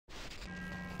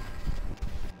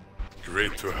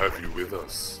Great to have you with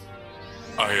us.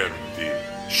 I am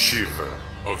the Shiva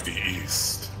of the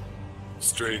East.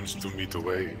 Strange to meet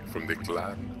away from the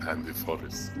clan and the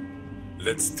forest.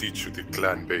 Let's teach you the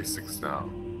clan basics now,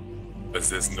 as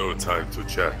there's no time to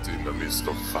chat in the midst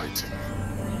of fighting.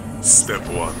 Step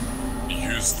 1.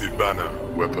 Use the banner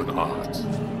weapon art.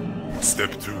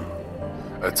 Step 2.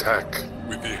 Attack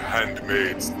with the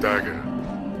handmaid's dagger.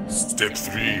 Step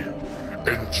 3.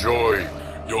 Enjoy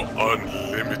your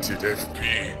unlimited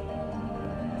FP.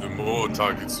 The more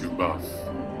targets you buff,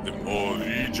 the more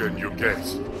regen you get.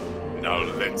 Now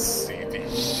let's see the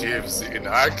Shivs in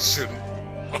action.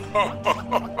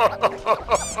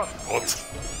 What?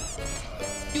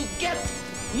 You get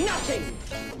nothing!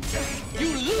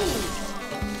 You lose!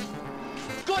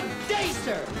 Good day,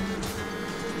 sir!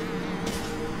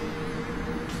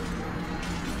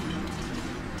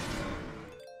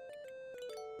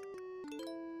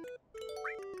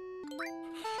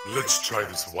 Let's try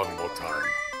this one more time.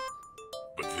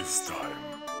 But this time,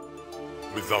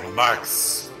 with the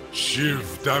max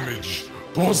Shiv damage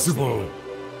possible.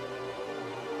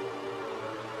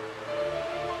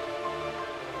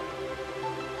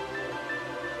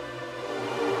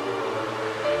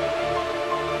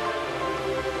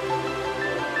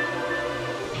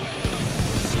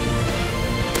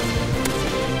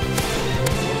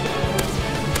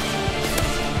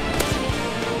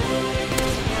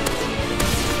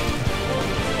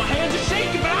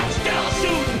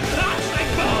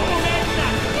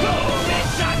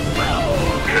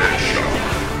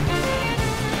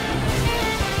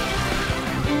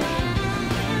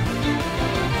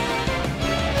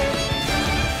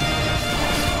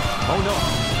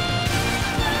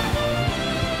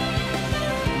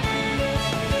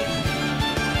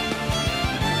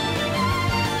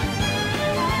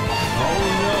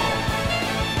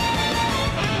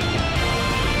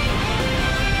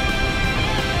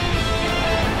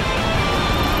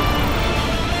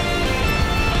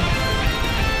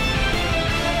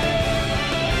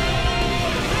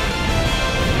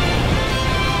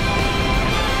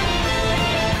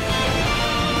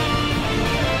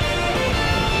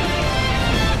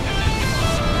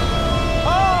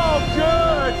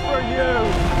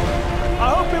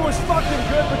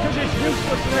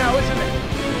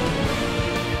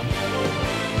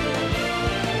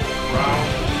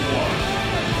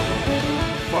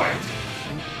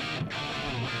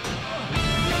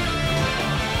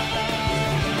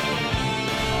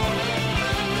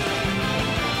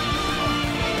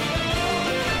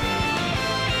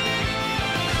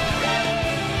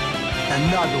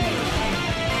 Another one.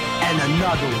 And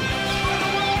another one.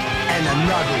 And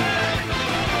another one.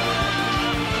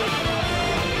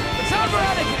 It's over,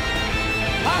 Anakin!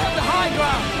 I have the high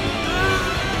ground!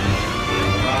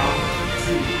 Round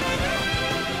 2.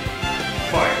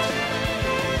 Fight!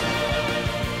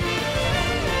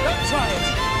 Don't try it!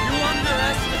 You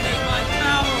underestimate my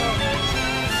power!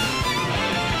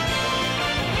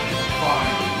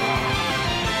 Fine.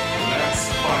 Let's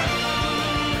fight!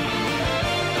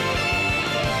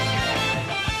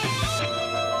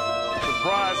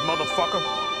 Surprise, motherfucker!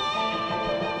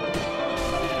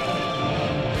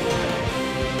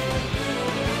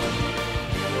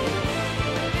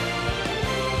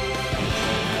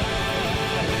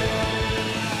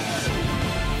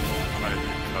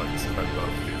 I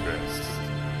lovely rest.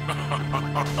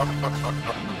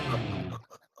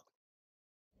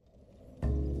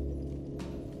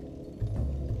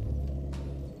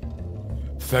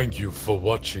 Thank you for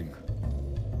watching.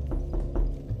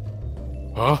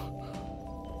 Huh?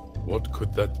 What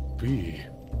could that be?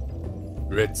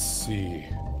 Let's see.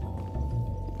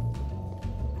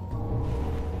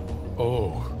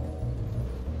 Oh.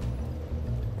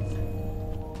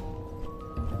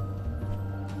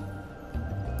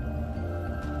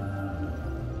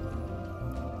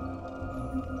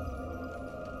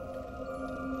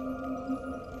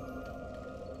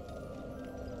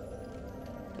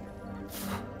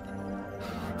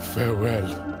 Farewell,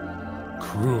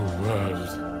 cruel world.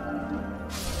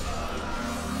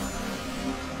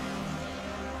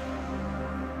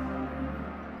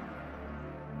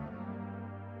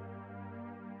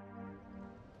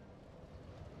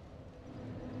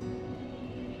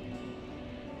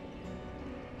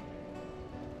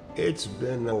 It's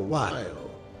been a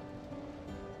while.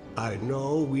 I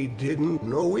know we didn't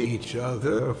know each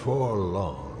other for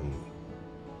long,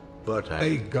 but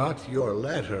I got your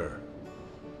letter.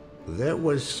 There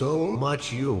was so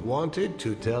much you wanted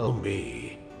to tell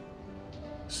me.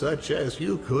 Such as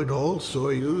you could also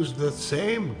use the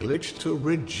same glitch to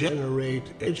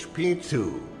regenerate HP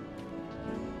too.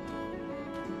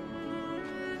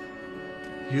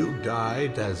 You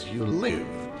died as you lived.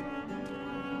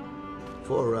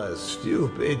 For a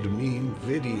stupid meme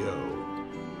video.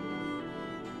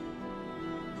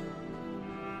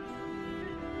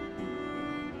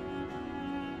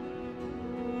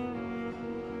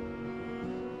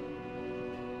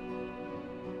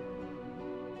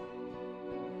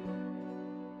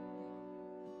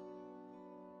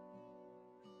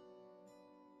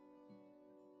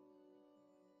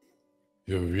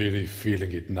 You're really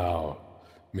feeling it now,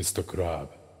 Mr.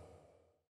 Crab.